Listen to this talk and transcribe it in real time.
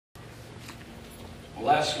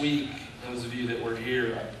Last week, those of you that were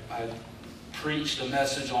here, I preached a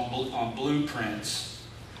message on blueprints.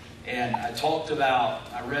 And I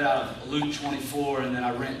read out of Luke 24, and then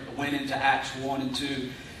I went into Acts 1 and 2.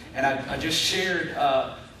 And I just shared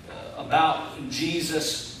about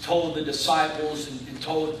Jesus told the disciples and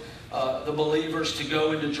told the believers to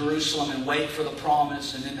go into Jerusalem and wait for the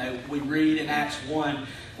promise. And then we read in Acts 1,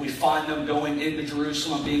 we find them going into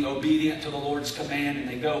Jerusalem, being obedient to the Lord's command. And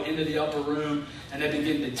they go into the upper room and they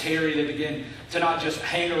begin to tarry. They begin to not just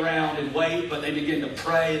hang around and wait, but they begin to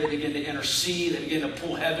pray. They begin to intercede. They begin to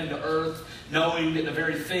pull heaven to earth, knowing that the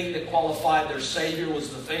very thing that qualified their Savior was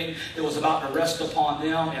the thing that was about to rest upon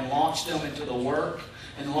them and launch them into the work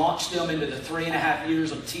and launch them into the 3.5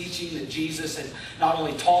 years of teaching that Jesus had not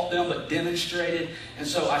only taught them but demonstrated. And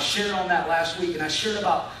so I shared on that last week, and I shared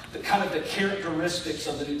about the characteristics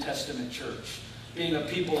of the New Testament church. Being a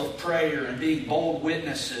people of prayer and being bold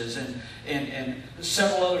witnesses and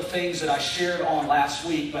several other things that I shared on last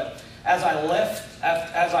week. But as I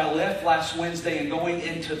left last Wednesday and going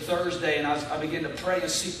into Thursday, and I began to pray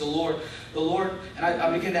and seek the Lord, and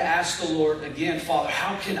I began to ask the Lord again, Father,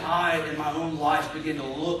 how can I in my own life begin to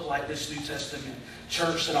look like this New Testament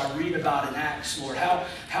church that I read about in Acts, Lord?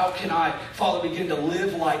 How can I, Father, begin to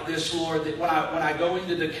live like this, Lord, that when I go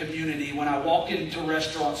into the community, when I walk into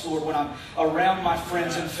restaurants, Lord, when I'm around my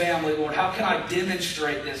friends and family, Lord, how can I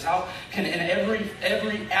demonstrate this? How can in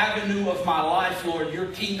every avenue of my life, Lord, your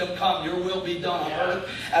kingdom come, your will be done on earth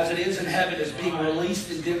as it is in heaven, is being released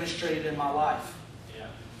and demonstrated in my life?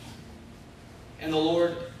 And the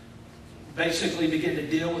Lord basically began to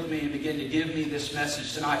deal with me and begin to give me this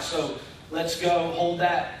message tonight. So let's go, hold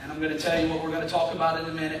that, and I'm going to tell you what we're going to talk about in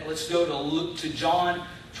a minute. Let's go to John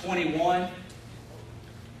 21.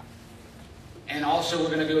 And also we're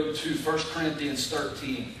going to go to 1 Corinthians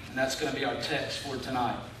 13. And that's going to be our text for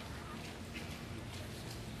tonight.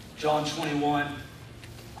 John 21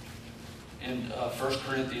 and 1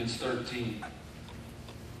 Corinthians 13.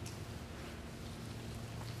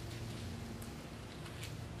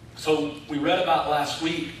 So we read about last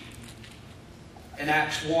week in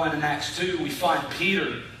Acts 1 and Acts 2, we find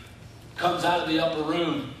Peter comes out of the upper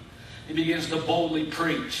room. He begins to boldly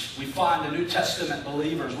preach. We find the New Testament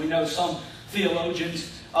believers. We know some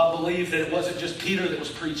theologians believe that it wasn't just Peter that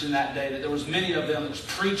was preaching that day, that there was many of them that was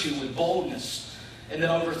preaching with boldness. And that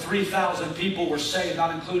over 3,000 people were saved,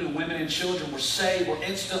 not including women and children, were saved, were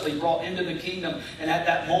instantly brought into the kingdom. And at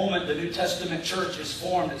that moment, the New Testament church is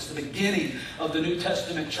formed. It's the beginning of the New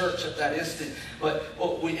Testament church at that instant.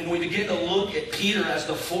 We begin to look at Peter as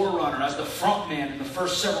the forerunner, as the front man in the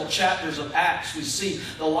first several chapters of Acts. We see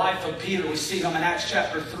the life of Peter. We see him in Acts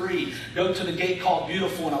chapter 3. Go to the gate called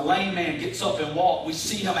Beautiful, and a lame man gets up and walks. We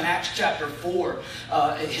see him in Acts chapter 4.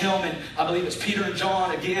 Him and I believe it's Peter and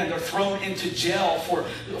John again. They're thrown into jail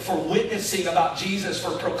for witnessing about Jesus,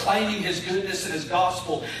 for proclaiming his goodness and his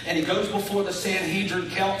gospel. And he goes before the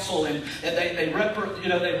Sanhedrin council, and they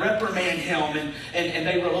reprimand him and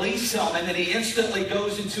they release him. And then he instantly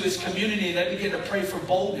goes into his community and they begin to pray for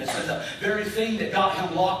boldness. And the very thing that got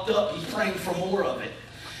him locked up, he's praying for more of it.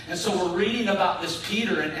 And so we're reading about this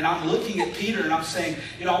Peter, and I'm looking at Peter and I'm saying,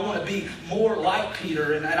 I want to be more like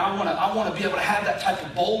Peter, and I want to be able to have that type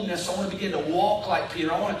of boldness. I want to begin to walk like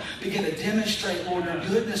Peter. I want to begin to demonstrate, Lord, your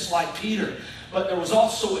goodness like Peter. But there was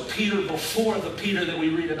also a Peter before the Peter that we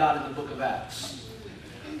read about in the book of Acts.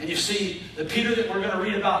 And you see, the Peter that we're going to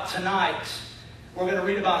read about tonight, we're going to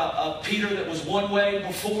read about a Peter that was one way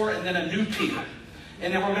before and then a new Peter.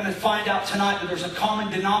 And then we're going to find out tonight that there's a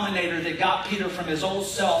common denominator that got Peter from his old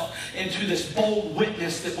self into this bold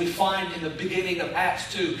witness that we find in the beginning of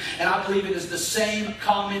Acts 2. And I believe it is the same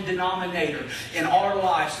common denominator in our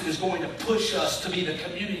lives that is going to push us to be the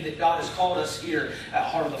community that God has called us here at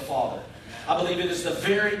Heart of the Father. I believe it is the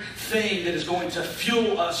very thing that is going to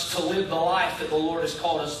fuel us to live the life that the Lord has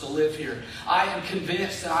called us to live here. I am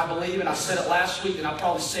convinced, and I believe, and I said it last week, and I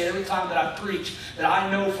probably say it every time that I preach, that I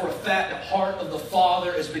know for a fact that Heart of the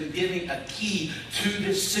Father has been giving a key to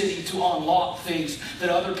this city to unlock things that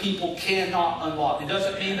other people cannot unlock. It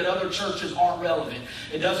doesn't mean that other churches aren't relevant.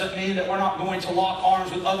 It doesn't mean that we're not going to lock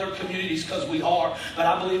arms with other communities, because we are. But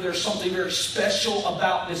I believe there's something very special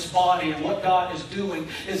about this body, and what God is doing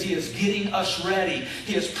is He is getting us ready.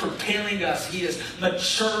 He is preparing us. He is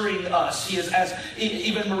maturing us. He is, as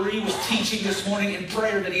even Marie was teaching this morning in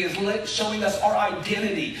prayer, that He is showing us our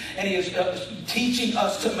identity, and He is teaching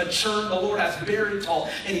us to mature. The Lord has very tall,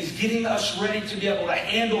 and He's getting us ready to be able to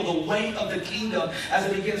handle the weight of the kingdom as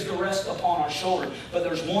it begins to rest upon our shoulder. But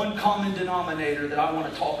there's one common denominator that I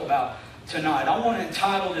want to talk about tonight. I want to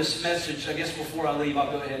entitle this message, I guess before I leave, I'll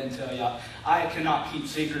go ahead and tell you, I cannot keep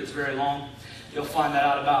secrets very long. You'll find that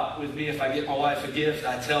out about with me if I get my wife a gift.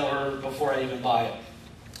 I tell her before I even buy it.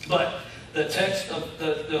 But the text of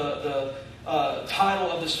the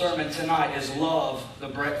title of the sermon tonight is Love, the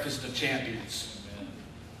Breakfast of Champions.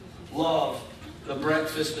 Love, the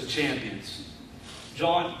Breakfast of Champions.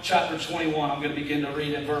 John chapter 21, I'm going to begin to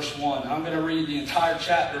read in verse 1. I'm going to read the entire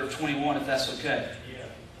chapter of 21 if that's okay.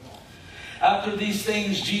 After these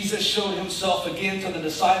things, Jesus showed himself again to the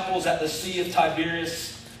disciples at the Sea of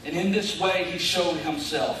Tiberias, and in this way he showed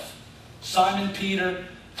himself. Simon Peter,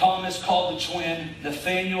 Thomas called the twin,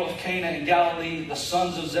 Nathanael of Cana in Galilee, the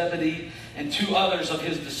sons of Zebedee, and 2 others of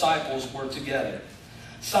his disciples were together.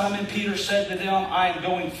 Simon Peter said to them, I am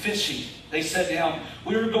going fishing. They said to him,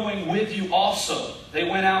 we are going with you also. They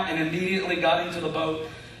went out and immediately got into the boat,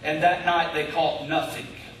 and that night they caught nothing.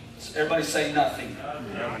 Everybody say nothing.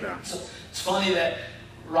 So it's funny that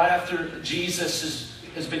right after Jesus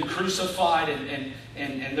has been crucified and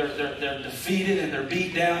they're defeated and they're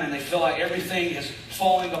beat down and they feel like everything is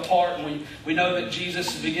falling apart, and we know that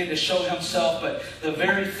Jesus is beginning to show himself, but the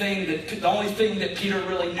only thing that Peter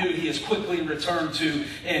really knew, he has quickly returned to.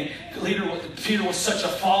 And Peter was such a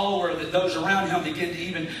follower that those around him began to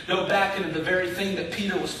even go back into the very thing that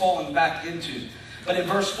Peter was falling back into. But in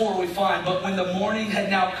verse 4 we find, but when the morning had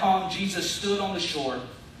now come, Jesus stood on the shore,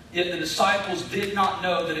 yet the disciples did not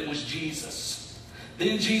know that it was Jesus.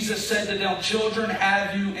 Then Jesus said to them, children,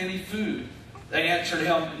 have you any food? They answered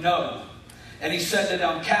him, no. And he said to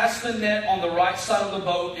them, cast the net on the right side of the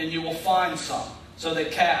boat, and you will find some. So they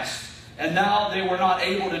cast. And now they were not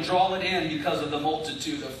able to draw it in because of the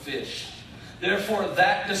multitude of fish. Therefore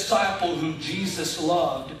that disciple whom Jesus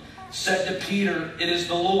loved said to Peter, it is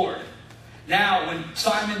the Lord. Now when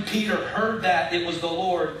Simon Peter heard that it was the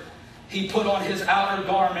Lord, he put on his outer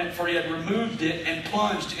garment, for he had removed it, and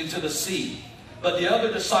plunged into the sea. But the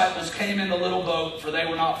other disciples came in the little boat, for they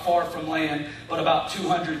were not far from land, but about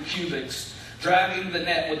 200 cubits, dragging the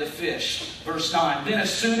net with the fish. Verse 9, then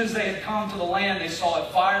as soon as they had come to the land, they saw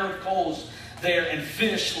a fire of coals there, and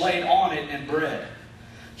fish laid on it, and bread.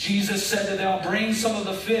 Jesus said to them, bring some of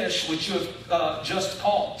the fish which you have just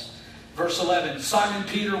caught. Verse 11, Simon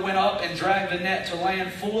Peter went up and dragged the net to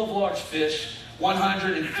land full of large fish,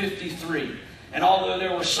 153. And although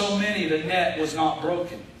there were so many, the net was not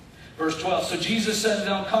broken. Verse 12, so Jesus said to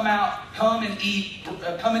them, come and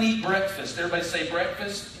eat breakfast. Everybody say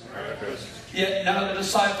breakfast. Breakfast. Yet none of the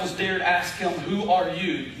disciples dared ask him, who are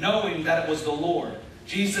you? Knowing that it was the Lord.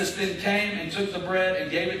 Jesus then came and took the bread and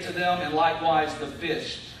gave it to them, and likewise the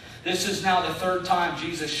fish. This is now the 3rd time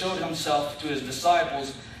Jesus showed himself to his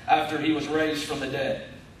disciples after he was raised from the dead.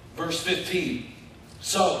 Verse 15.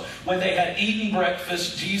 So when they had eaten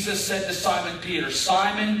breakfast, Jesus said to Simon Peter,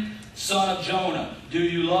 Simon, son of Jonah, do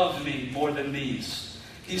you love me more than these?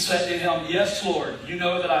 He said to him, yes, Lord, you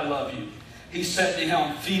know that I love you. He said to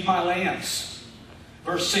him, feed my lambs.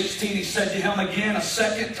 Verse 16, he said to him again a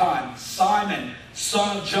second time, Simon,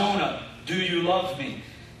 son of Jonah, do you love me?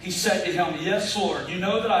 He said to him, yes, Lord, you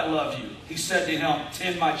know that I love you. He said to him,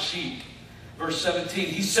 tend my sheep. Verse 17,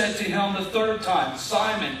 he said to him the 3rd time,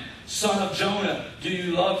 Simon, son of Jonah, do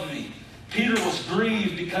you love me? Peter was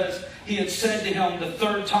grieved because he had said to him the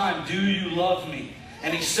 3rd time, do you love me?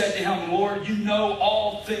 And he said to him, Lord, you know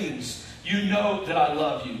all things. You know that I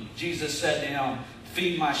love you. Jesus said to him,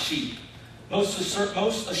 feed my sheep. Most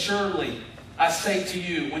assuredly, I say to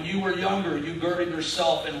you, when you were younger, you girded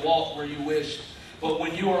yourself and walked where you wished. But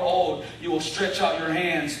when you are old, you will stretch out your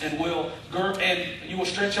hands and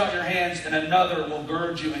another will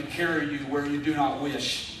gird you and carry you where you do not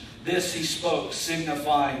wish. This he spoke,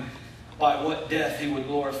 signifying by what death he would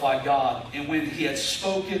glorify God. And when he had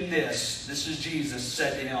spoken this is Jesus,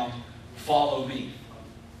 said to him, follow me.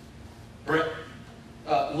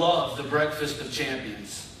 Love, the breakfast of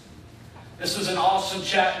champions. This is an awesome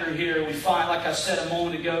chapter here. We find, like I said a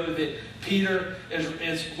moment ago, that Peter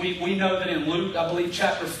we know that in Luke, I believe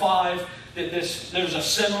chapter 5, that there's a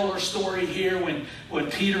similar story here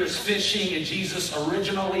when Peter is fishing and Jesus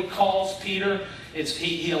originally calls Peter.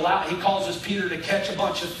 He causes Peter to catch a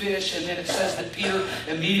bunch of fish, and then it says that Peter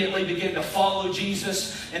immediately began to follow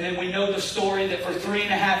Jesus. And then we know the story that for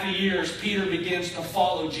 3.5 years Peter begins to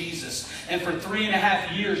follow Jesus. And for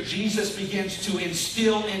 3.5 years Jesus begins to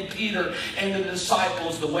instill in Peter and the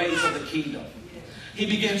disciples the ways of the kingdom. He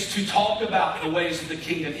begins to talk about the ways of the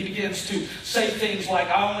kingdom. He begins to say things like,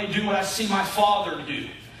 I only do what I see my Father do.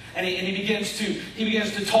 And he begins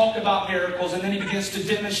to talk about miracles, and then he begins to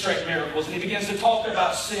demonstrate miracles, and he begins to talk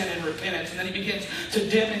about sin and repentance, and then he begins to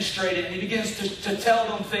demonstrate it, and he begins to tell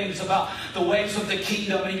them things about the ways of the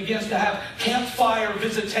kingdom, and he begins to have campfire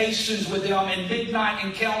visitations with them and midnight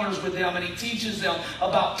encounters with them, and he teaches them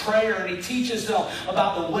about prayer, and he teaches them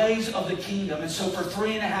about the ways of the kingdom. And so for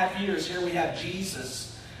 3.5 years, here we have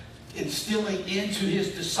Jesus instilling into his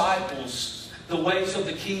disciples the ways of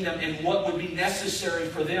the kingdom and what would be necessary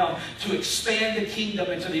for them to expand the kingdom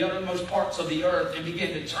into the uttermost parts of the earth and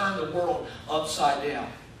begin to turn the world upside down.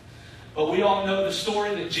 But we all know the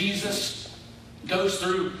story that Jesus goes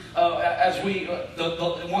through as we,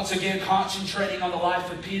 once again, concentrating on the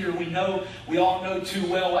life of Peter. We all know too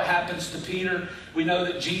well what happens to Peter. We know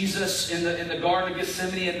that Jesus in the Garden of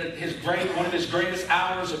Gethsemane, in one of his greatest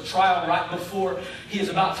hours of trial, right before he is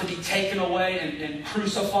about to be taken away and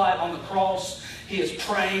crucified on the cross, he is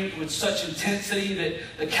praying with such intensity that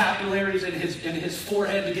the capillaries in his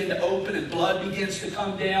forehead begin to open and blood begins to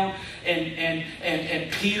come down.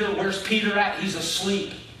 And Peter, where's Peter at? He's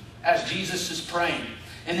asleep as Jesus is praying.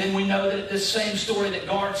 And then we know that this same story, that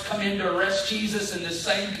guards come in to arrest Jesus, and this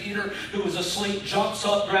same Peter who was asleep jumps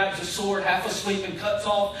up, grabs a sword, half asleep, and cuts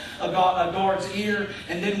off a guard's ear.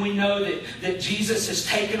 And then we know that Jesus is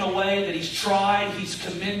taken away, that he's tried, he's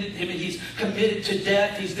committed to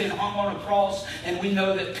death, he's been hung on a cross, and we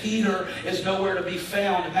know that Peter is nowhere to be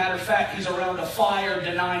found. As a matter of fact, he's around a fire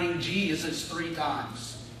denying Jesus 3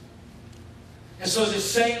 times. And so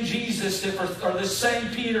this same Jesus, or this same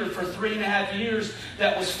Peter for 3.5 years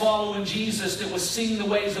that was following Jesus, that was seeing the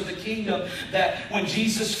ways of the kingdom, that when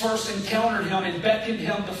Jesus first encountered him and beckoned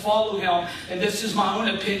him to follow him, and this is my own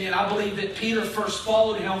opinion, I believe that Peter first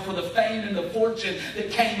followed him for the fame and the fortune that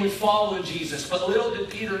came with following Jesus. But little did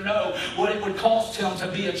Peter know what it would cost him to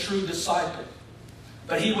be a true disciple.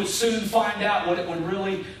 But he would soon find out what it would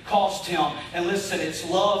really cost him. And listen, it's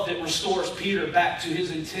love that restores Peter back to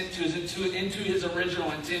his intent, into his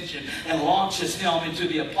original intention, and launches him into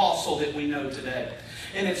the apostle that we know today.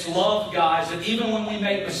 And it's love, guys, that even when we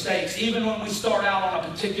make mistakes, even when we start out on a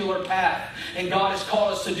particular path, and God has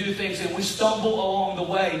called us to do things, and we stumble along the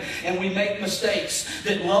way, and we make mistakes,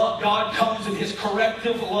 that God comes in his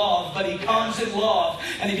corrective love, but he comes in love,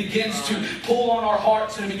 and he begins to pull on our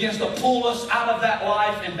hearts, and he begins to pull us out of that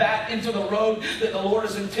life and back into the road that the Lord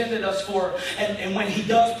has intended us for. And when he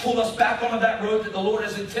does pull us back onto that road that the Lord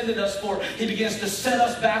has intended us for, he begins to set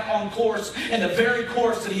us back on course, in the very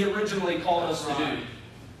course that he originally called us to do.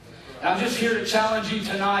 I'm just here to challenge you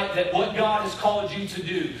tonight that what God has called you to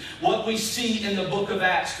do, what we see in the book of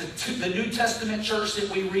Acts, the New Testament church that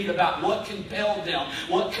we read about, what compelled them,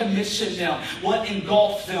 what commissioned them, what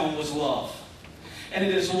engulfed them was love. And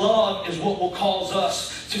it is love is what will cause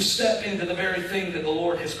us to step into the very thing that the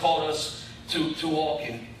Lord has called us to walk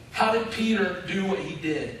in. How did Peter do what he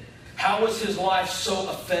did? How was his life so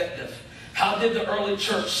effective? How did the early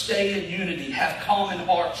church stay in unity, have common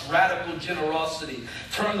hearts, radical generosity,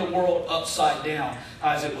 turn the world upside down?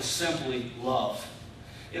 Guys, it was simply love.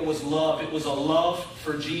 It was love. It was a love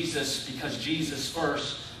for Jesus because Jesus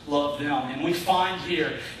first loved them. And we find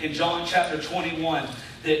here in John chapter 21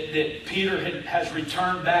 that Peter has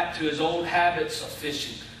returned back to his old habits of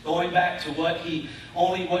fishing, going back to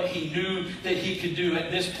only what he knew that he could do.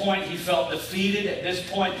 At this point, he felt defeated. At this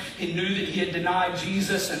point, he knew that he had denied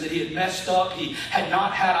Jesus and that he had messed up. He had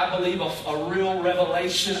not had, I believe, a real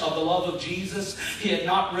revelation of the love of Jesus. He had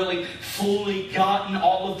not really fully gotten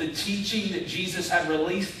all of the teaching that Jesus had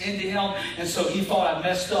released into him. And so he thought, I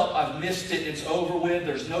messed up. I've missed it. It's over with.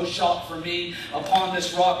 There's no shot for me. Upon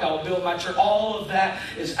this rock, I will build my church. All of that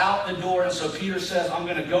is out the door. And so Peter says, I'm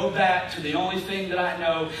going to go back to the only thing that I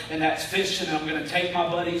know, and that's fishing. And I'm going to take my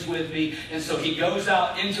buddies with me. And so he goes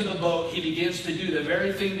out into the boat. He begins to do the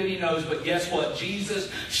very thing that he knows. But guess what?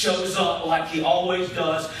 Jesus shows up like he always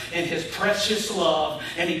does in his precious love.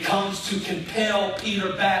 And he comes to compel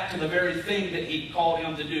Peter back to the very thing that he called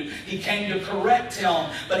him to do. He came to correct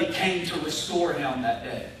him, but he came to restore him that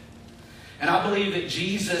day. And I believe that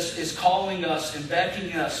Jesus is calling us and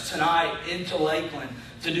beckoning us tonight into Lakeland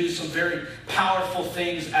to do some very powerful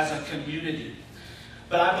things as a community.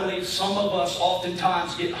 But I believe some of us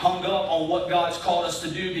oftentimes get hung up on what God's called us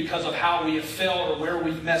to do because of how we have failed or where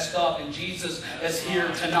we've messed up. And Jesus is here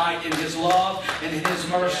tonight in his love and in his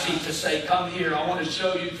mercy to say, come here, I want to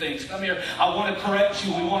show you things. Come here, I want to correct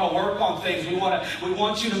you. We want to work on things. We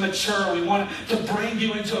want you to mature. We want to bring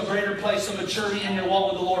you into a greater place of maturity in your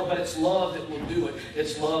walk with the Lord. But it's love that will do it.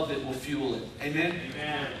 It's love that will fuel it. Amen?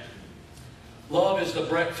 Amen. Love is the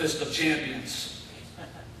breakfast of champions.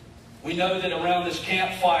 We know that around this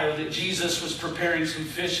campfire that Jesus was preparing some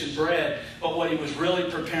fish and bread, but what he was really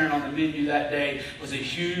preparing on the menu that day was a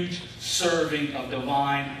huge serving of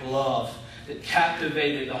divine love that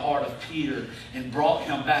captivated the heart of Peter and brought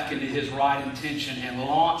him back into his right intention and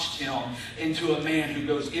launched him into a man who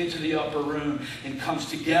goes into the upper room and comes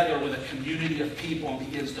together with a community of people and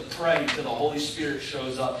begins to pray until the Holy Spirit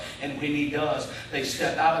shows up. And when he does, they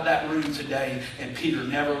step out of that room today, and Peter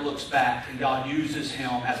never looks back, and God uses him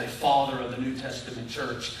as a father of the New Testament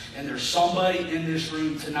church. And there's somebody in this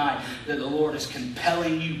room tonight that the Lord is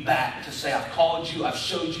compelling you back to say, I've called you, I've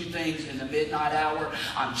showed you things in the midnight hour,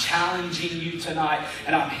 I'm challenging you tonight,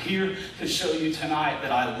 and I'm here to show you tonight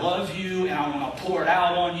that I love you, and I want to pour it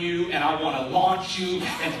out on you, and I want to launch you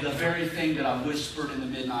into the very thing that I whispered in the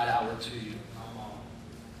midnight hour to you.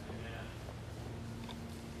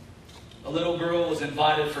 A little girl was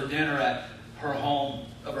invited for dinner at her home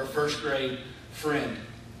of her first grade friend.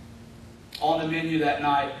 On the menu that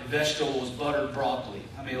night, the vegetable was buttered broccoli.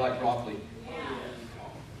 How many like broccoli?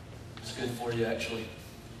 It's good for you, actually.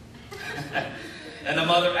 And the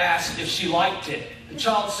mother asked if she liked it. The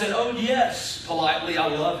child said, oh yes, politely, I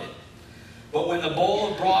love it. But when the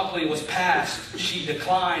bowl of broccoli was passed, she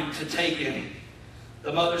declined to take any.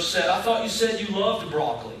 The mother said, I thought you said you loved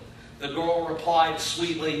broccoli. The girl replied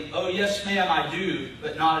sweetly, oh yes ma'am, I do,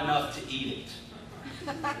 but not enough to eat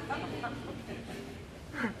it.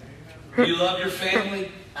 Do you love your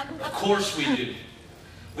family? Of course we do.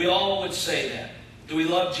 We all would say that. Do we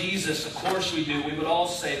love Jesus? Of course we do. We would all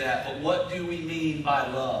say that. But what do we mean by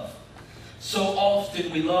love? So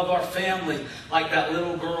often we love our family like that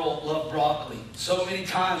little girl loved broccoli. So many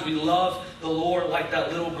times we love the Lord like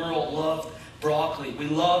that little girl loved broccoli. We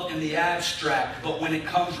love in the abstract, but when it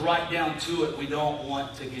comes right down to it, we don't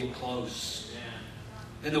want to get close.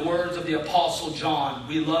 In the words of the Apostle John,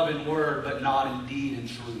 we love in word, but not in deed and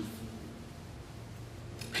truth.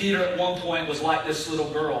 Peter at one point was like this little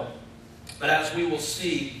girl. But as we will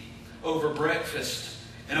see over breakfast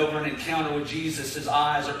and over an encounter with Jesus, his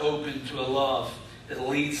eyes are open to a love that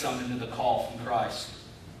leads him into the call from Christ.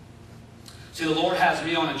 See, the Lord has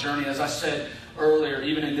me on a journey, as I said earlier,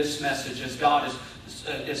 even in this message, as God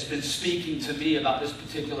has been speaking to me about this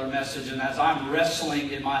particular message, and as I'm wrestling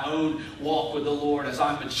in my own walk with the Lord, as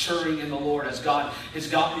I'm maturing in the Lord, as God has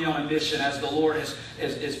got me on a mission, as the Lord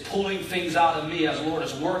is pulling things out of me, as the Lord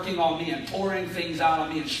is working on me and pouring things out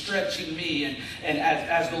on me and stretching me, and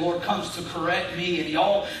as the Lord comes to correct me, and He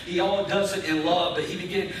all does it in love, but He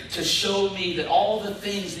began to show me that all the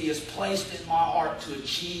things that He has placed in my heart to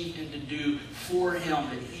achieve and to do for Him,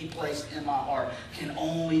 that He placed in my heart, can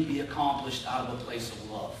only be accomplished out of a place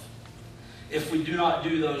of love. If we do not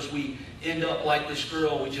do those, we end up like this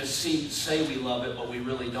girl. We just seem to say we love it, but we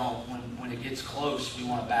really don't. When it gets close, we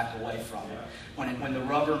want to back away from it. When the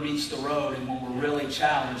rubber meets the road and when we're really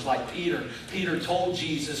challenged, like Peter. Peter told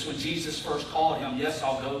Jesus when Jesus first called him, yes,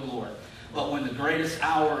 I'll go, Lord. But when the greatest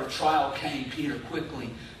hour of trial came, Peter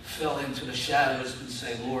quickly fell into the shadows and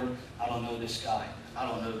said, Lord, I don't know this guy. I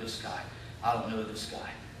don't know this guy. I don't know this guy.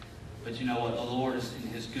 But you know what? The Lord, in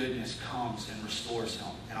His goodness, comes and restores him.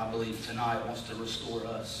 And I believe tonight wants to restore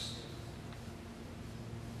us.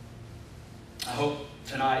 I hope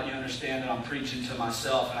tonight you understand that I'm preaching to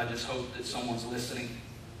myself, and I just hope that someone's listening.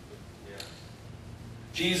 Yeah.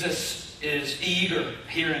 Jesus is eager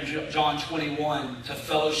here in John 21 to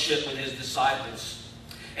fellowship with His disciples.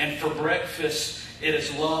 And for breakfast, it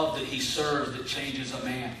is love that He serves that changes a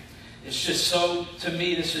man. It's just so, to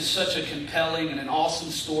me, this is such a compelling and an awesome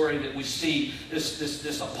story that we see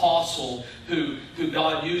this apostle who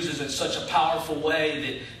God uses in such a powerful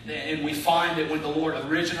way and we find that when the Lord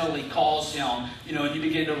originally calls him, and you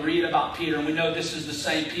begin to read about Peter, and we know this is the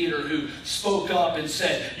same Peter who spoke up and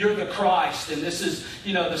said, you're the Christ, and this is,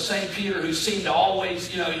 the same Peter who seemed to always,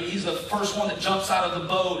 he's the first one that jumps out of the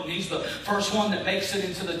boat, and he's the first one that makes it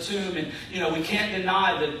into the tomb, and, we can't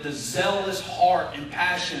deny the zealous heart and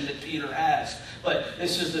passion that Peter has. But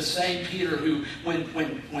this is the same Peter who, when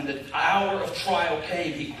the hour of trial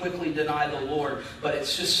came, he quickly denied the Lord. But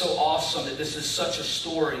it's just so awesome that this is such a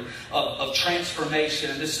story of transformation.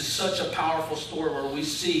 And this is such a powerful story where we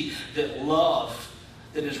see that love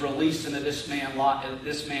that is released into this man's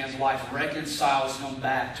life reconciles him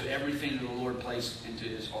back to everything that the Lord placed into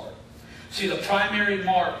his heart. See, the primary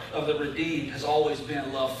mark of the redeemed has always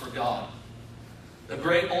been love for God. The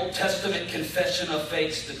great Old Testament confession of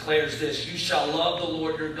faith declares this: you shall love the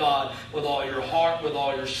Lord your God with all your heart, with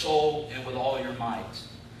all your soul, and with all your might.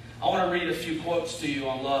 I want to read a few quotes to you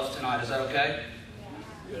on love tonight. Is that okay?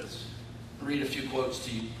 Yes. I'll read a few quotes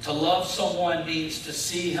to you. To love someone means to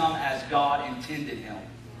see him as God intended him.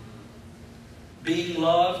 Being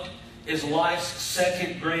loved is life's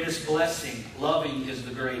second greatest blessing. Loving is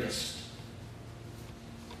the greatest.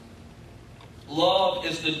 Love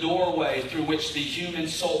is the doorway through which the human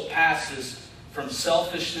soul passes from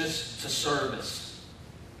selfishness to service.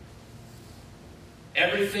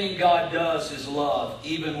 Everything God does is love,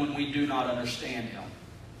 even when we do not understand Him.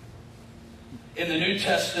 In the New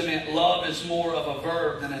Testament, love is more of a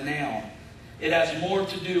verb than a noun. It has more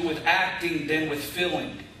to do with acting than with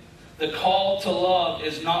feeling. The call to love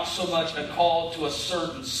is not so much a call to a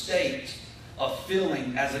certain state of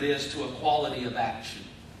feeling as it is to a quality of action.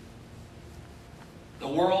 The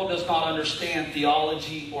world does not understand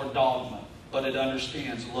theology or dogma, but it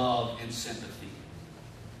understands love and sympathy.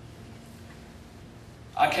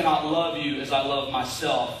 I cannot love you as I love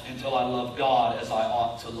myself until I love God as I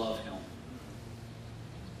ought to love Him.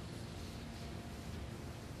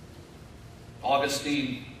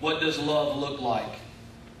 Augustine, what does love look like?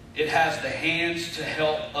 It has the hands to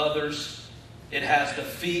help others. It has the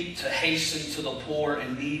feet to hasten to the poor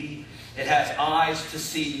and needy. It has eyes to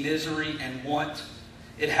see misery and want.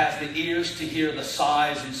 It has the ears to hear the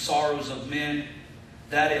sighs and sorrows of men.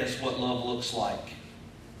 That is what love looks like.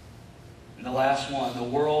 And the last one, the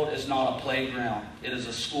world is not a playground. It is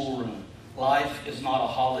a schoolroom. Life is not a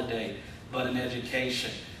holiday, but an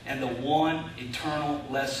education. And the one eternal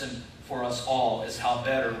lesson for us all is how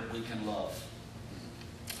better we can love.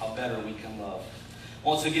 How better we can love.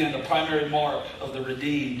 Once again, the primary mark of the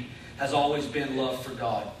redeemed has always been love for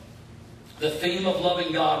God. The theme of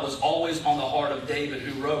loving God was always on the heart of David,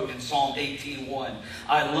 who wrote in Psalm 18:1,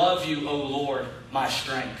 I love you, O Lord, my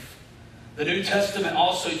strength. The New Testament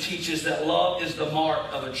also teaches that love is the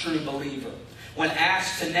mark of a true believer. When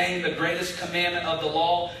asked to name the greatest commandment of the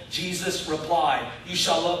law, Jesus replied, you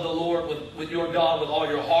shall love the Lord with your God with all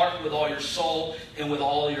your heart, with all your soul, and with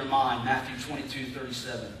all your mind. Matthew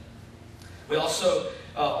 22:37. We also,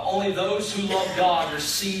 only those who love God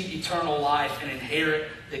receive eternal life and inherit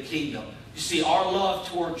the kingdom. You see, our love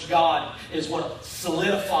towards God is what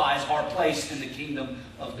solidifies our place in the kingdom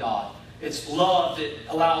of God. It's love that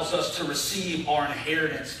allows us to receive our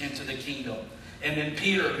inheritance into the kingdom. And then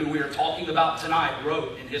Peter, who we are talking about tonight,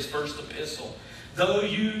 wrote in his first epistle, though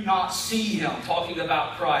you not see Him, talking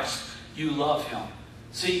about Christ, you love Him.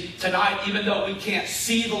 See, tonight, even though we can't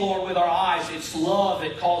see the Lord with our eyes, it's love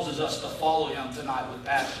that causes us to follow Him tonight with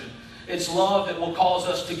passion. It's love that will cause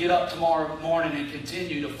us to get up tomorrow morning and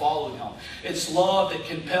continue to follow Him. It's love that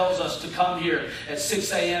compels us to come here at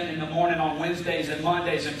 6 a.m. in the morning on Wednesdays and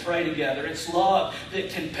Mondays and pray together. It's love that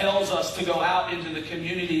compels us to go out into the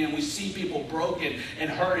community and we see people broken and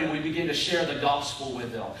hurting. We begin to share the gospel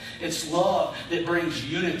with them. It's love that brings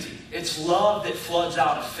unity. It's love that floods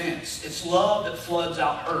out offense. It's love that floods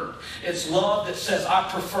out hurt. It's love that says, I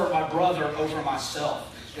prefer my brother over myself.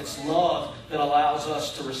 It's love that allows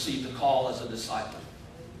us to receive the call as a disciple.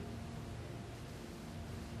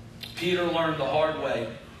 Peter learned the hard way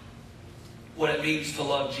what it means to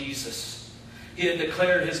love Jesus. He had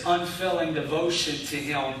declared his unfailing devotion to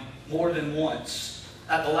Him more than once.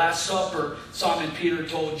 At the Last Supper, Simon Peter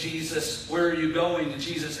told Jesus, where are you going? And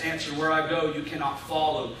Jesus answered, where I go, you cannot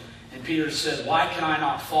follow. And Peter said, why can I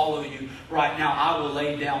not follow you right now? I will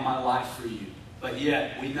lay down my life for you. But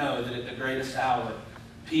yet, we know that at the greatest hour,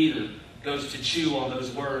 Peter goes to chew on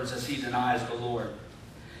those words as he denies the Lord.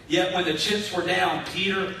 Yet when the chips were down,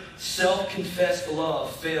 Peter's self-confessed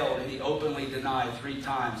love failed and he openly denied 3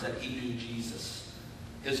 times that he knew Jesus.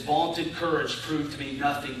 His vaunted courage proved to be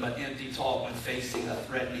nothing but empty talk when facing a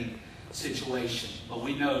threatening situation. But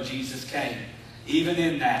we know Jesus came. Even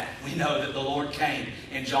in that, we know that the Lord came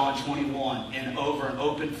in John 21 and over an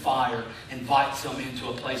open fire invites him into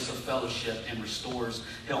a place of fellowship and restores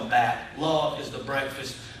him back. Love is the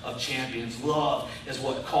breakfast of champions. Love is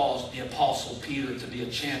what caused the Apostle Peter to be a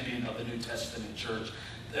champion of the New Testament church.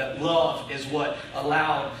 That love is what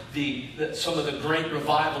allowed some of the great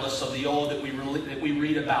revivalists of the old that we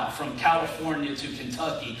read about, from California to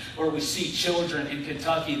Kentucky, where we see children in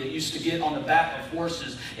Kentucky that used to get on the back of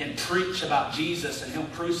horses and preach about Jesus and Him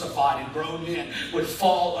crucified, and grown men would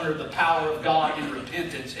fall under the power of God in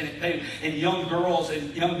repentance, and young girls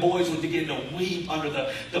and young boys would begin to weep under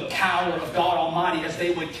the power of God Almighty as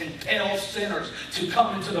they would compel sinners to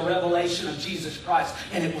come into the revelation of Jesus Christ.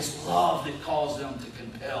 And it was love that caused them to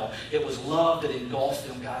compel. It was love that engulfed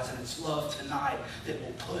them, guys, and it's love tonight that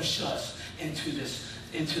will push us into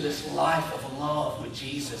this life of love with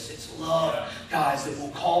Jesus. It's love, guys, that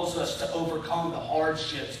will cause us to overcome the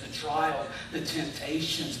hardships, the trials, the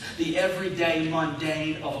temptations, the everyday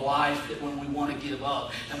mundane of life, that when we want to give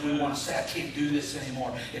up and we want to say, I can't do this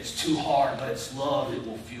anymore, it's too hard, but it's love that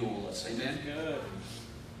will fuel us. Amen?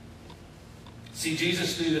 See,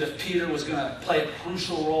 Jesus knew that if Peter was going to play a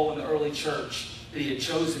crucial role in the early church that he had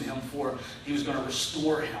chosen him for, he was going to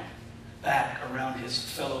restore him back around his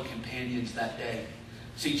fellow companions that day.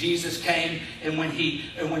 See, Jesus came, and when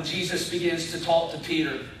Jesus begins to talk to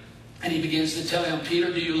Peter, and he begins to tell him,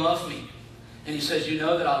 Peter, do you love me? And he says, you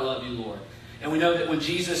know that I love you, Lord. And we know that when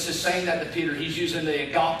Jesus is saying that to Peter, he's using the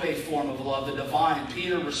agape form of love, the divine. And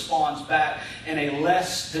Peter responds back in a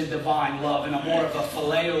less than divine love, and a more of a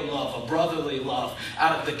phileo love, a brotherly love,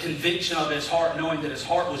 out of the conviction of his heart, knowing that his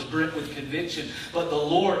heart was gripped with conviction. But the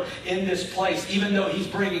Lord in this place, even though he's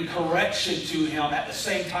bringing correction to him, at the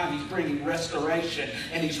same time he's bringing restoration,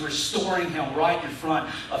 and he's restoring him right in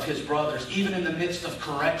front of his brothers. Even in the midst of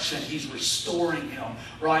correction, he's restoring him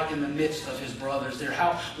right in the midst of his brothers there.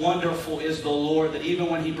 How wonderful is the Lord, that even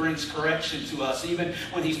when he brings correction to us, even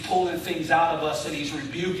when he's pulling things out of us and he's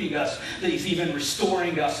rebuking us, that he's even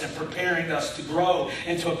restoring us and preparing us to grow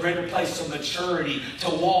into a greater place of maturity, to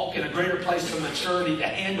walk in a greater place of maturity, to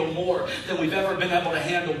handle more than we've ever been able to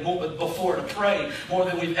handle before, to pray more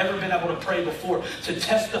than we've ever been able to pray before, to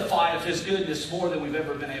testify of his goodness more than we've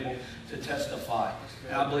ever been able to testify.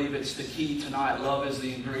 And I believe it's the key tonight. Love is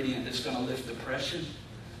the ingredient that's going to lift depression.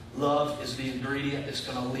 Love is the ingredient that's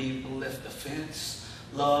going to lift offense.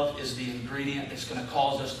 Love is the ingredient that's going to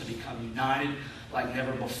cause us to become united like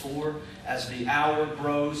never before. As the hour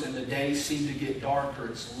grows and the days seem to get darker,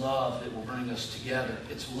 it's love that will bring us together.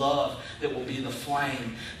 It's love that will be the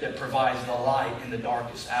flame that provides the light in the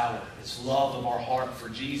darkest hour. It's love of our heart for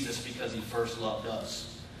Jesus because he first loved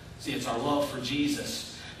us. See, it's our love for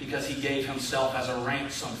Jesus because he gave himself as a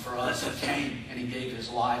ransom for us. He came and he gave his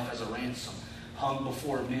life as a ransom. Hung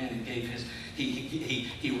before men and gave his,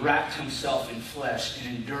 he wrapped himself in flesh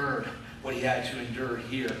and endured what he had to endure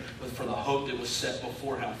here for the hope that was set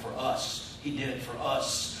before him for us. He did it for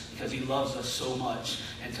us because he loves us so much.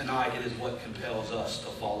 And tonight it is what compels us to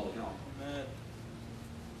follow him. Amen.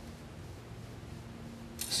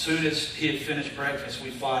 As soon as he had finished breakfast, we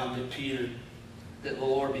find that the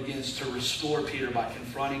Lord begins to restore Peter by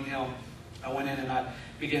confronting him. I went in and I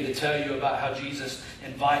began to tell you about how Jesus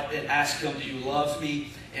asked him, do you love me?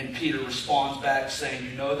 And Peter responds back saying,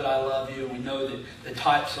 you know that I love you. And we know that the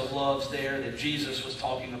types of loves there that Jesus was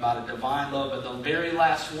talking about, a divine love. But the very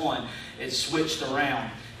last one, it switched around.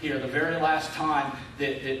 Here, the very last time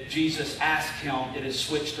that Jesus asked him, it is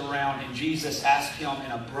switched around. And Jesus asked him in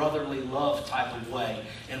a brotherly love type of way.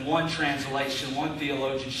 In one translation, one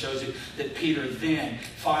theologian shows it that Peter then,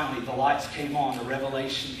 finally, the lights came on, the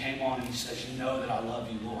revelation came on, and he says, you know that I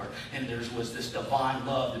love you, Lord. And there was this divine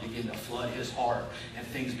love that began to flood his heart. And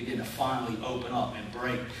things began to finally open up and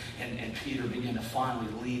break. And Peter began to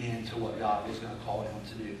finally lean into what God was going to call him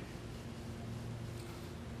to do.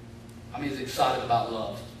 I mean, he's excited about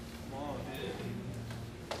love.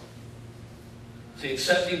 See,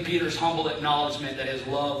 accepting Peter's humble acknowledgement that his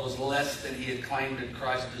love was less than he had claimed that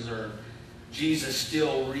Christ deserved, Jesus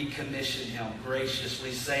still recommissioned him,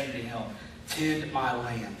 graciously saying to him, tend my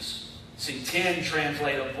lambs. See, tend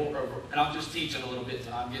translate, and I'm just teaching a little bit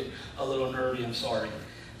tonight. I'm getting a little nerdy, I'm sorry.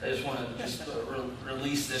 I just want to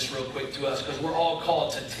release this real quick to us because we're all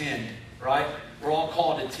called to tend, right? We're all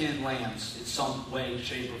called to tend lambs in some way,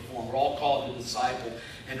 shape, or form. We're all called to disciple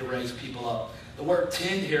and to raise people up. The word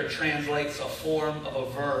tend here translates a form of a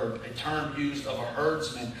verb, a term used of a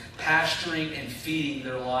herdsman pasturing and feeding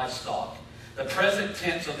their livestock. The present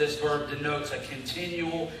tense of this verb denotes a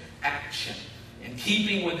continual action. In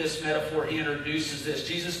keeping with this metaphor, he introduces this.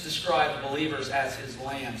 Jesus describes believers as his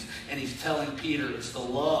lambs, and he's telling Peter it's the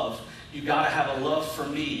love. You got to have a love for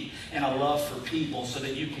me and a love for people so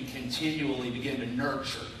that you can continually begin to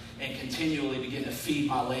nurture and continually begin to feed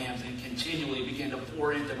my lambs and continually begin to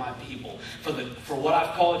pour into my people. For what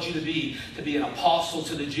I've called you to be an apostle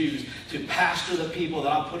to the Jews, to pastor the people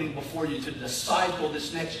that I'm putting before you, to disciple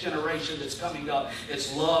this next generation that's coming up.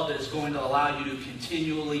 It's love that is going to allow you to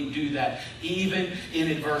continually do that, even in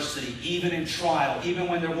adversity, even in trial, even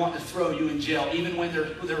when they're wanting to throw you in jail, even when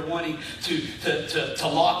they're wanting to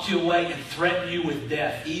lock you away and threaten you with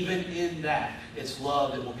death. Even in that, it's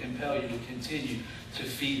love that will compel you to continue to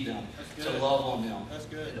feed them, to love on them,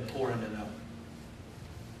 and to pour into them.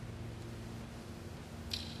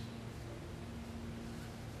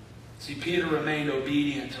 See, Peter remained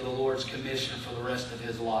obedient to the Lord's commission for the rest of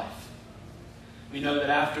his life. We know that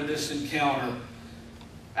after this encounter,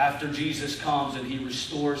 after Jesus comes and he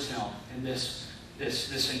restores him in this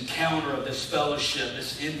this encounter of this fellowship,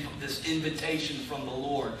 this invitation from the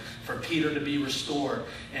Lord for Peter to be restored.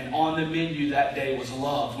 And on the menu that day was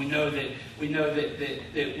love. We know that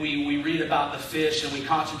we read about the fish and we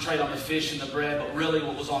concentrate on the fish and the bread, but really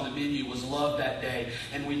what was on the menu was love that day.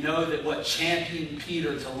 And we know that what championed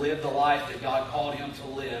Peter to live the life that God called him to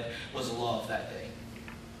live was love that day.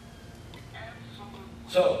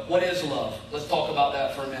 So, what is love? Let's talk about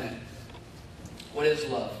that for a minute. What is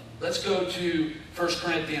love? Let's go to 1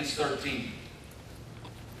 Corinthians 13.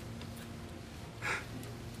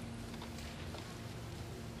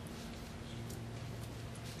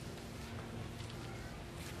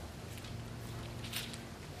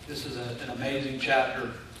 This is an amazing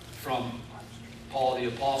chapter from Paul the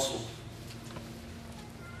Apostle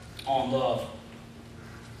on love.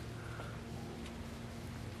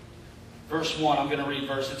 Verse 1, I'm going to read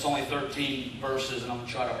it's only 13 verses, and I'm going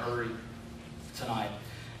to try to hurry tonight.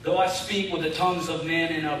 Though I speak with the tongues of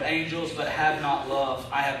men and of angels, but have not love,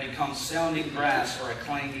 I have become sounding brass or a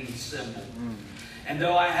clanging cymbal. And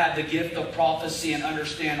though I have the gift of prophecy and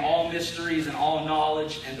understand all mysteries and all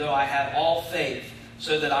knowledge, and though I have all faith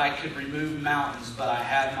so that I could remove mountains, but I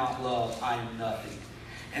have not love, I am nothing.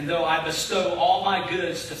 And though I bestow all my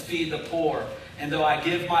goods to feed the poor, and though I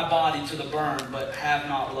give my body to the burn, but have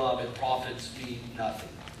not love, it profits me nothing.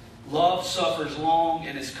 Love suffers long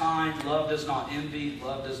and is kind. Love does not envy.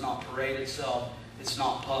 Love does not parade itself. It's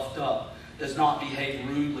not puffed up. Does not behave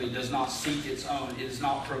rudely. Does not seek its own. It is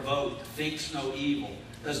not provoked. Thinks no evil.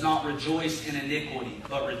 Does not rejoice in iniquity,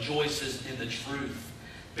 but rejoices in the truth.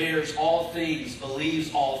 Bears all things.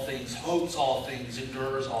 Believes all things. Hopes all things.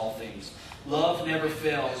 Endures all things. Love never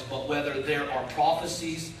fails, but whether there are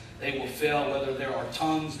prophecies, they will fail. Whether there are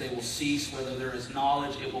tongues, they will cease. Whether there is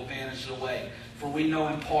knowledge, it will vanish away. For we know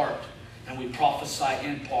in part, and we prophesy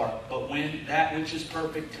in part. But when that which is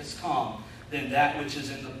perfect has come, then that which is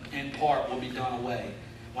in part will be done away.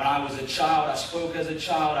 When I was a child, I spoke as a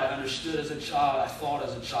child, I understood as a child, I thought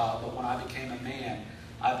as a child. But when I became a man,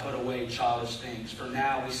 I put away childish things. For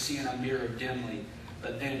now we see in a mirror dimly,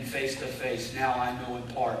 but then face to face. Now I know in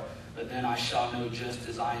part, but then I shall know just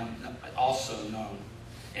as I am also known.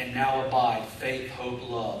 And now abide faith, hope,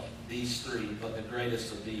 love, these three, but the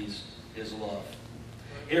greatest of these is love.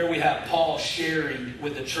 Here we have Paul sharing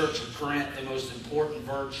with the church of Corinth the most important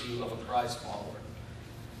virtue of a Christ follower.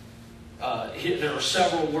 There are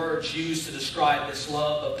several words used to describe this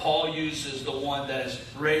love, but Paul uses the one that is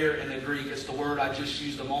rare in the Greek. It's the word I just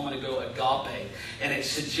used a moment ago, agape. And it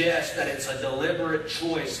suggests that it's a deliberate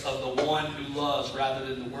choice of the one who loves rather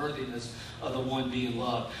than the worthiness of the one being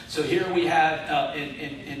loved. So here we have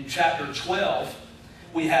in chapter 12,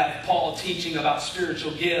 we have Paul teaching about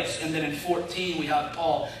spiritual gifts. And then in 14, we have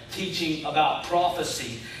Paul teaching about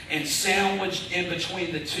prophecy. And sandwiched in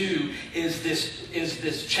between the two is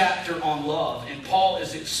this chapter on love. And Paul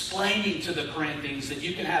is explaining to the Corinthians that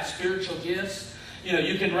you can have spiritual gifts. You know,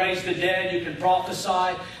 you can raise the dead, you can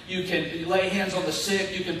prophesy, you can lay hands on the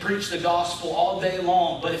sick, you can preach the gospel all day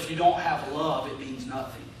long. But if you don't have love, it means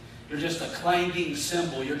nothing. You're just a clanging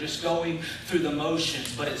cymbal. You're just going through the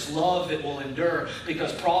motions. But it's love that will endure,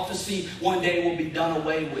 because prophecy one day will be done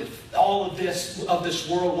away with. All of this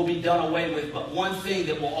world will be done away with. But one thing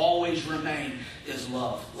that will always remain is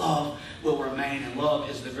love. Love will remain, and love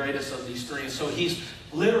is the greatest of these three. And so he's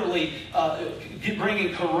literally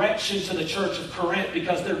bringing correction to the church of Corinth,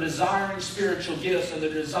 because they're desiring spiritual gifts and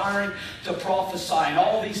they're desiring to prophesy. And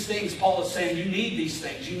all these things, Paul is saying, you need these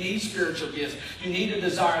things. You need spiritual gifts. You need to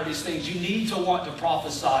desire these things. You need to want to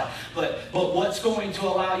prophesy. But what's going to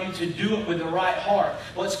allow you to do it with the right heart?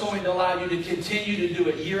 What's going to allow you to continue to do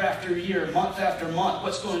it year after year, month after month?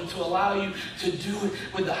 What's going to allow you to do it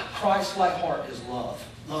with the Christ-like heart is love.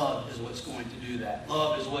 Love is what's going to do that.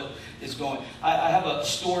 Love is what is going. I have a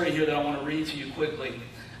story here that I want to read to you quickly.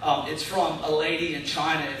 It's from a lady in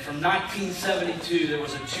China. From 1972, there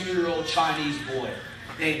was a 2-year-old Chinese boy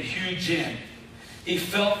named Hu Jin. He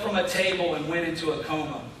fell from a table and went into a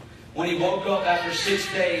coma. When he woke up after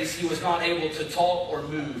 6 days, he was not able to talk or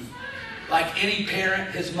move. Like any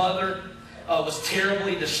parent, his mother was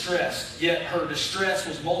terribly distressed, yet her distress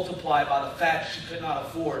was multiplied by the fact she could not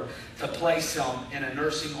afford to place him in a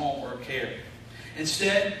nursing home or care.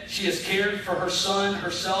 Instead, she has cared for her son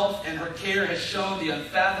herself, and her care has shown the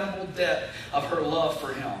unfathomable depth of her love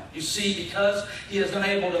for him. You see, because he is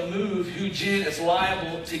unable to move, Hu Jin is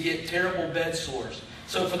liable to get terrible bed sores.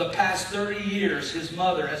 So for the past 30 years, his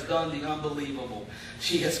mother has done the unbelievable.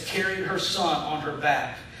 She has carried her son on her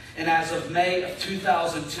back. And as of May of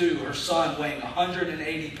 2002, her son, weighing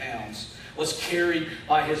 180 pounds, was carried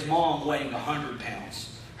by his mom, weighing 100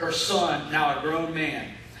 pounds. Her son, now a grown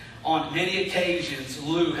man, On many occasions,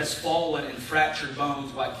 Lou has fallen and fractured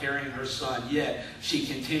bones by carrying her son, yet she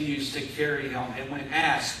continues to carry him. And when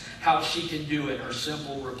asked how she can do it, her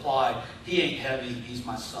simple reply, "He ain't heavy, he's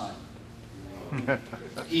my son."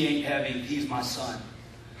 He ain't heavy, he's my son.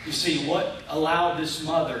 You see, what allowed this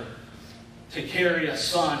mother to carry a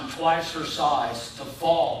son twice her size, to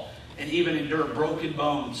fall and even endure broken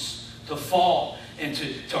bones, to fall and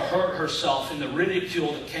to hurt herself, and the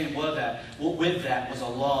ridicule that came with that was a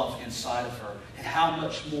love inside of her. And how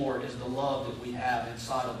much more is the love that we have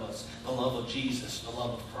inside of us, the love of Jesus, the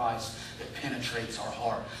love of Christ that penetrates our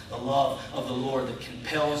heart, the love of the Lord that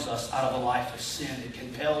compels us out of a life of sin, it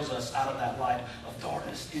compels us out of that life of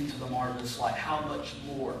darkness into the marvelous light. How much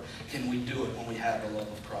more can we do it when we have the love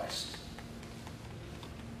of Christ?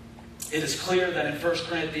 It is clear that in 1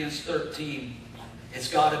 Corinthians 13, it's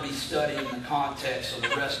got to be studied in the context of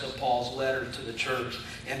the rest of Paul's letter to the church,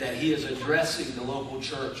 and that he is addressing the local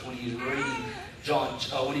church when he's writing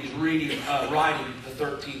the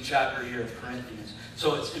 13th chapter here of Corinthians.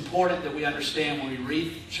 So it's important that we understand when we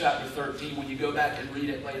read chapter 13, when you go back and read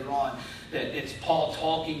it later on, that it's Paul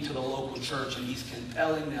talking to the local church, and he's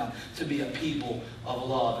compelling them to be a people of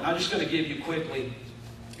love. And I'm just going to give you quickly,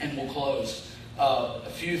 and we'll close, a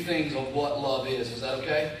few things of what love is. Is that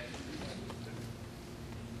okay?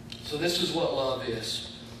 So this is what love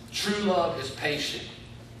is. True love is patient.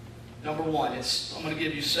 Number one, I'm going to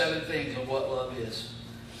give you 7 things of what love is.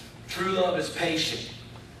 True love is patient.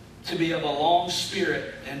 To be of a long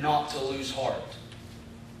spirit and not to lose heart.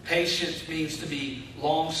 Patience means to be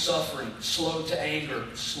long-suffering, slow to anger,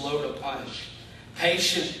 slow to punish.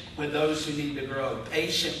 Patient with those who need to grow.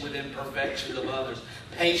 Patient with imperfections of others.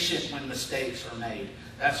 Patient when mistakes are made.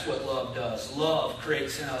 That's what love does. Love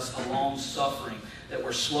creates in us a long-suffering, that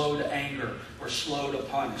we're slow to anger, we're slow to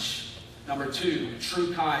punish. Number 2,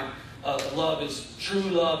 true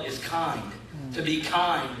love is kind. To be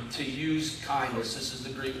kind, to use kindness. This is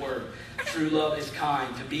the Greek word. True love is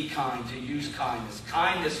kind, to be kind, to use kindness.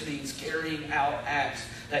 Kindness means carrying out acts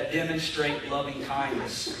that demonstrate loving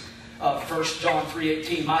kindness. 1 John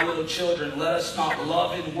 3:18, "My little children, let us not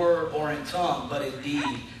love in word or in tongue, but in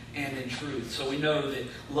deed and in truth." So we know that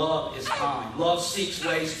love is kind. Love seeks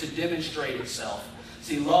ways to demonstrate itself.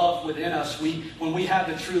 See, love within us, when we have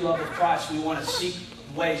the true love of Christ, we want to seek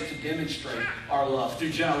ways to demonstrate our love through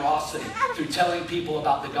generosity, through telling people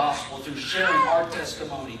about the gospel, through sharing our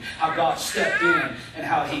testimony, how God stepped in and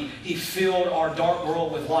how He filled our dark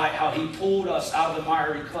world with light, how He pulled us out of the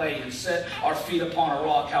miry clay and set our feet upon a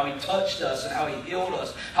rock, how He touched us and how He healed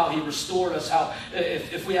us, how He restored us, how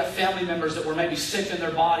if we have family members that were maybe sick in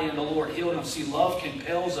their body and the Lord healed them. See, love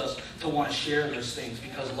compels us to want to share those things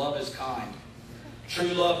because love is kind. True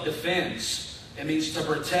love defends. It means to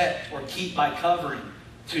protect or keep by covering.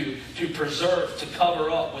 To preserve, to cover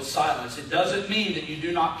up with silence. It doesn't mean that you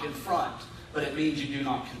do not confront, but it means you do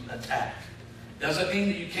not attack. It doesn't mean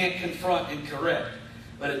that you can't confront and correct,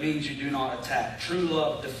 but it means you do not attack. True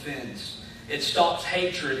love defends. It stops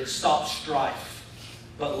hatred, it stops strife.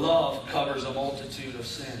 But love covers a multitude of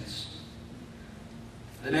sins.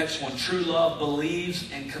 The next one, true love believes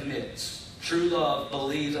and commits. True love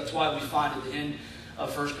believes. That's why we find at the end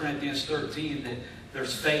of 1 Corinthians 13 that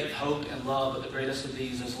there's faith, hope, and love, but the greatest of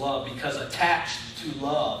these is love, because attached to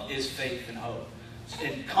love is faith and hope.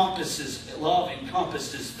 Love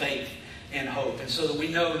encompasses faith and hope. And so that we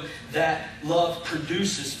know that love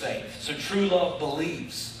produces faith. So true love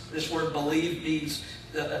believes. This word believe means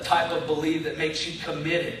a type of belief that makes you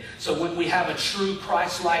committed. So when we have a true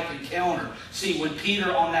Christ-like encounter, see, when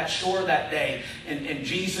Peter on that shore that day, and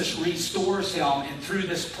Jesus restores him, and through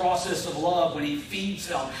this process of love, when He feeds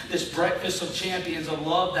him, this breakfast of champions of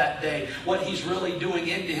love that day, what He's really doing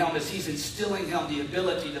into him is He's instilling him the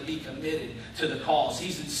ability to be committed to the cause.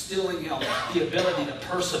 He's instilling him the ability to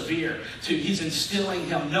persevere. He's instilling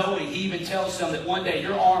him knowing. He even tells him that one day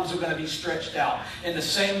your arms are going to be stretched out. In the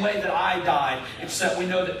same way that I died, except we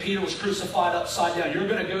know that Peter was crucified upside down. You're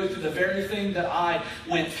going to go through the very thing that I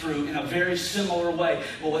went through in a very similar way.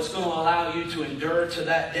 Well, what's going to allow you to endure to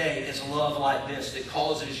that day is love like this that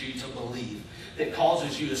causes you to believe, that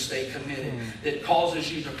causes you to stay committed, that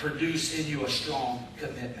causes you to produce in you a strong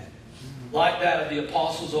commitment. Like that of the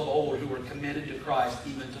apostles of old who were committed to Christ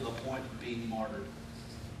even to the point of being martyred.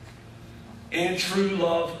 And true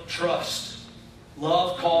love, trust.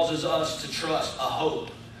 Love causes us to trust a hope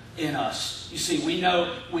in us. You see, we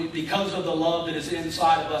know because of the love that is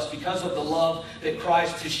inside of us, because of the love that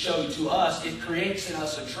Christ has shown to us, it creates in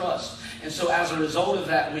us a trust. And so as a result of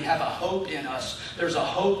that, we have a hope in us. There's a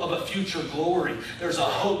hope of a future glory. There's a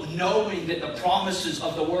hope knowing that the promises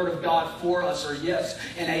of the Word of God for us are yes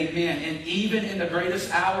and amen. And even in the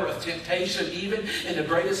greatest hour of temptation, even in the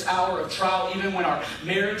greatest hour of trial, even when our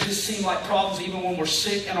marriages seem like problems, even when we're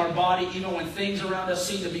sick in our body, even when things around us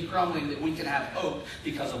seem to be crumbling, that we can have hope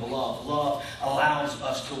because of love. Love allows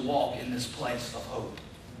us to walk in this place of hope.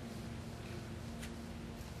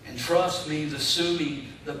 And trust means assuming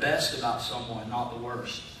the best about someone, not the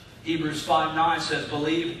worst. Hebrews 5:9 says,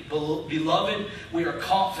 Beloved, we are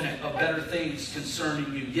confident of better things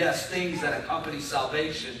concerning you. Yes, things that accompany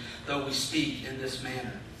salvation, though we speak in this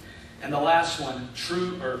manner. And the last one,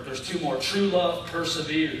 there's two more. True love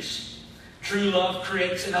perseveres. True love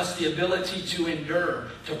creates in us the ability to endure,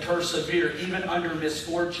 to persevere, even under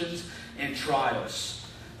misfortunes and trials.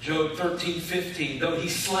 Job 13:15, though he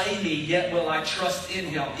slay me, yet will I trust in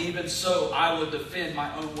him. Even so, I will defend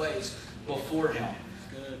my own ways before him.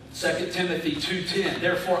 2 Timothy 2:10,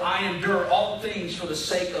 therefore I endure all things for the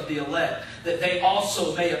sake of the elect, that they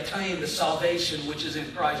also may obtain the salvation which is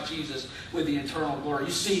in Christ Jesus with the eternal glory.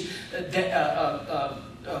 You see,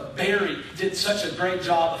 Barry did such a great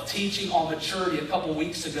job of teaching on maturity a couple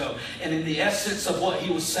weeks ago. And in the essence of what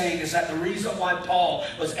he was saying is that the reason why Paul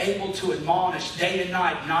was able to admonish day and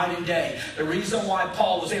night and day, the reason why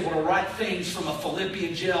Paul was able to write things from a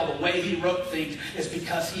Philippian jail the way he wrote things is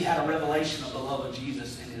because he had a revelation of the love of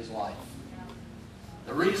Jesus in his life.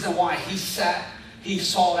 The reason why he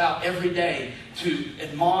sought out every day to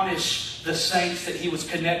admonish the saints that he was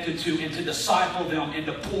connected to and to disciple them and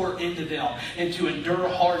to pour into them and to endure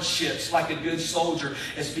hardships like a good soldier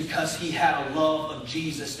is because he had a love of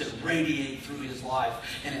Jesus that radiated through his life.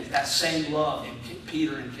 And it's that same love that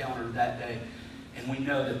Peter encountered that day. And we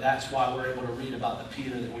know that that's why we're able to read about the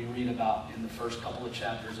Peter that we read about in the first couple of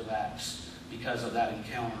chapters of Acts, because of that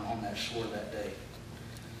encounter on that shore that day.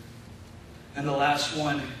 And the last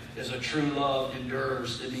one is a true love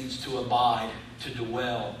endures. It means to abide, to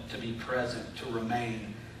dwell, to be present, to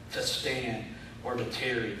remain, to stand, or to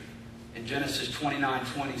tarry. In Genesis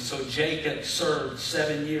 29:20, so Jacob served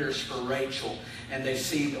 7 years for Rachel, and they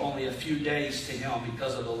seemed only a few days to him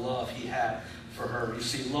because of the love he had for her. You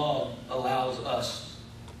see, love allows us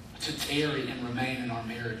to tarry and remain in our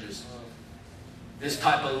marriages. This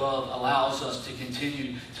type of love allows us to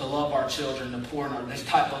continue to love our children, to pour in this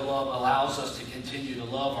type of love allows us to continue to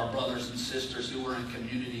love our brothers and sisters who we're in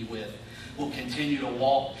community with. We'll continue to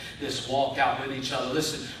walk this walk out with each other.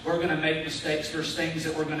 Listen, we're going to make mistakes. There's things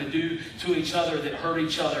that we're going to do to each other that hurt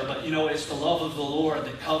each other. But you know, it's the love of the Lord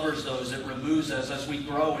that covers those, that removes us as we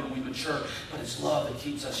grow and we mature. But it's love that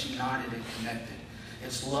keeps us united and connected.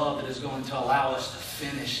 It's love that is going to allow us to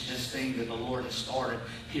finish this thing that the Lord has started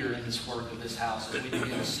here in this work of this house as we begin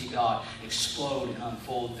to see God explode and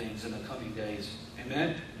unfold things in the coming days.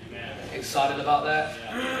 Amen? Amen. Excited about that?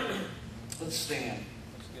 Yeah. Let's stand.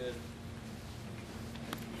 That's good.